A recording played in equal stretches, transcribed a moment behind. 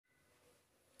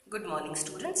Good morning,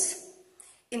 students.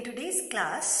 In today's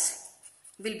class,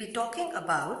 we'll be talking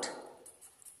about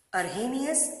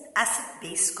Arrhenius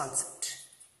acid-base concept.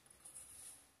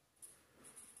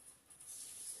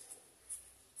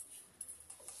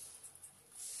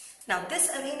 Now, this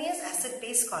Arrhenius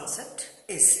acid-base concept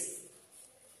is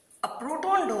a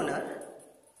proton donor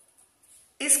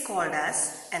is called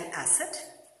as an acid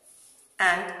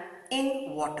and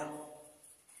in water.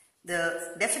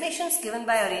 The definitions given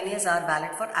by Arrhenius are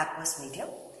valid for aqueous medium,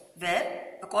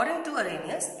 where according to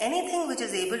Arrhenius, anything which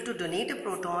is able to donate a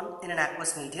proton in an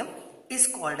aqueous medium is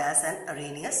called as an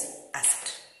Arrhenius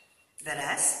acid.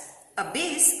 Whereas a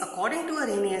base according to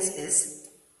Arrhenius is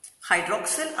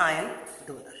hydroxyl ion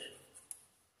donor.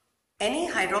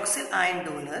 Any hydroxyl ion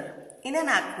donor in an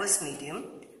aqueous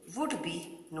medium would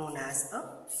be known as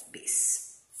a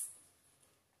base.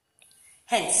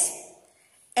 Hence,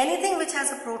 anything which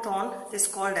has a proton is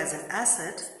called as an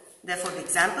acid. Therefore, the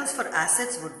examples for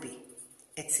acids would be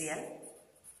HCl,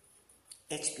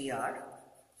 HBr,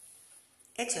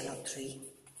 HNO3,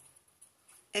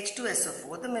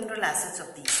 H2SO4, the mineral acids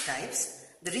of these types.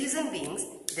 The reason being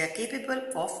they are capable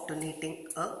of donating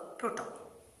a proton.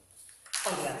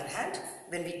 On the other hand,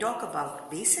 when we talk about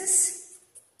bases,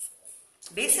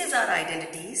 bases are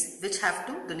identities which have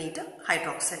to donate a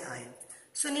hydroxyl ion.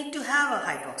 So need to have a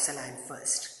hydroxyl ion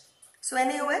first. So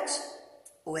NaOH,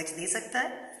 OH दे सकता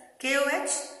है,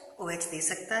 KOH, OH दे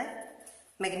सकता है,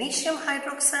 magnesium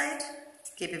hydroxide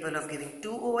capable of giving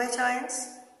 2 OH ions,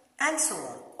 and so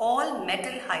on. All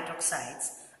metal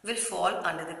hydroxides will fall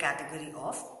under the category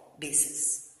of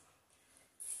bases.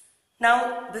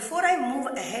 Now, before I move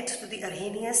ahead to the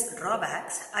Arrhenius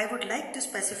drawbacks, I would like to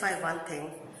specify one thing.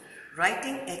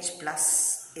 Writing H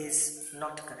plus is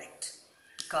not correct,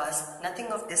 because nothing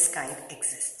of this kind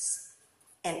exists.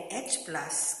 An H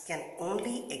plus can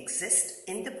only exist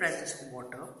in the presence of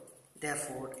water.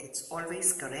 Therefore, it's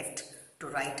always correct to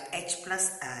write H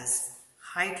plus as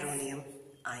hydronium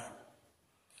ion.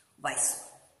 Why so?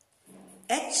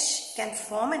 H can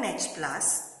form an H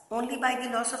plus only by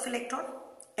the loss of electron.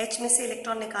 H में से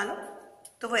electron निकालो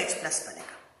तो वो H plus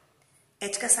बनेगा.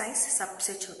 H का size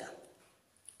सबसे छोटा.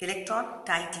 Electron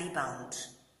tightly bound.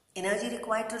 Energy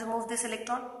required to remove this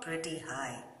electron pretty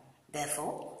high.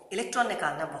 Therefore, electron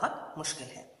निकालना बहुत मुश्किल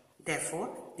है. Therefore,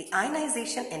 the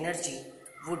ionization energy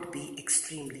would be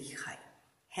extremely high.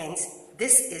 Hence,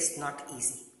 this is not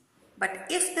easy. But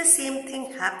if the same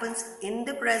thing happens in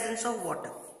the presence of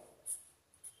water,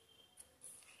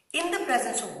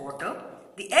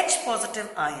 the H positive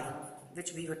ion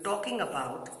which we were talking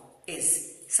about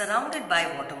is surrounded by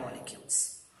water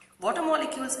molecules. Water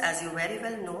molecules, as you very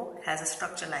well know, has a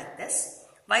structure like this.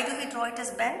 Why do we draw it as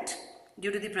bent?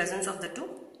 Due to the presence of the two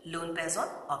lone pairs on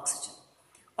oxygen.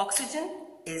 Oxygen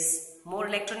is more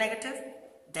electronegative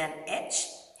than H,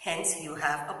 hence you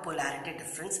have a polarity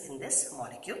difference in this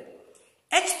molecule.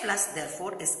 H plus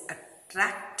therefore is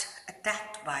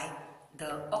attacked by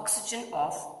the oxygen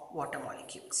of water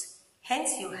molecules.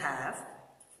 Hence you have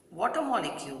water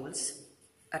molecules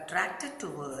attracted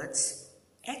towards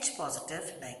H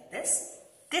positive like this.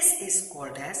 This is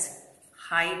called as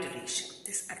hydration.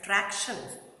 This attraction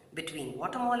between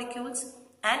water molecules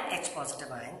and H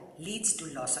positive ion leads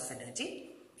to loss of energy,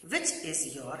 which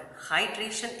is your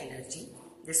hydration energy.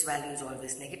 This value is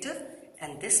always negative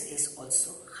and this is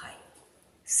also high.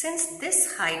 Since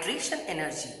this hydration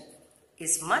energy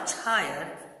is much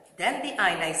higher than the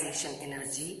ionization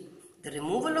energy, the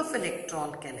removal of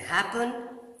electron can happen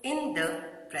in the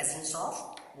presence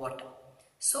of water.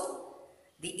 So,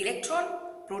 the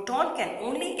proton can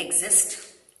only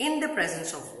exist in the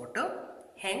presence of water.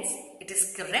 Hence, it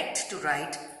is correct to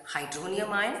write hydronium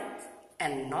ion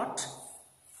and not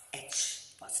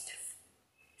H positive.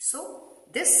 So,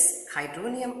 this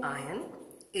hydronium ion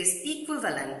is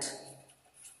equivalent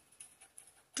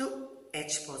to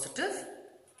H positive,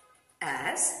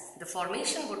 as the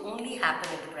formation would only happen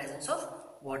in the presence of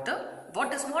water.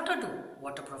 What does water do?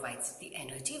 Water provides the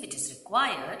energy which is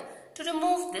required to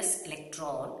remove this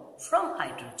electron from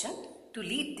hydrogen to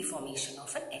lead the formation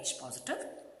of an H positive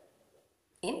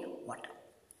in water.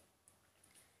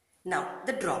 Now,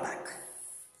 the drawback.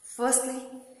 Firstly,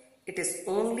 it is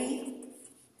only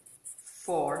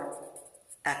for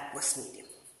aqueous medium.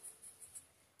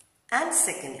 And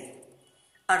secondly,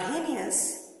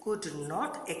 Arrhenius could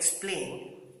not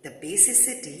explain the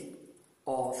basicity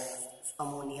of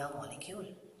ammonia molecule.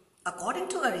 According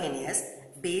to Arrhenius,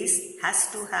 base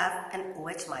has to have an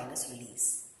OH minus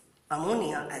release.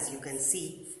 Ammonia, as you can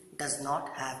see, does not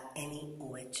have any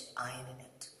OH ion in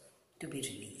it to be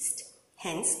released.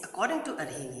 Hence, according to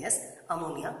Arrhenius,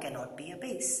 ammonia cannot be a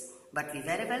base. but we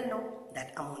very well know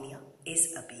that ammonia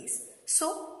is a base.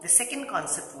 So the second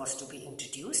concept was to be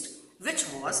introduced, which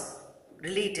was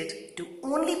related to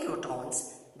only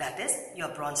protons, that is your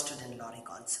Bronsted-Lowry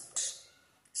concept.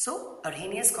 So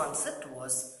Arrhenius concept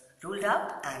was ruled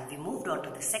out and we moved on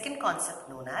to the second concept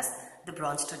known as the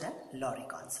Bronsted-Lowry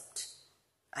concept.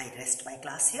 I rest my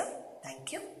class here.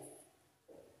 Thank you.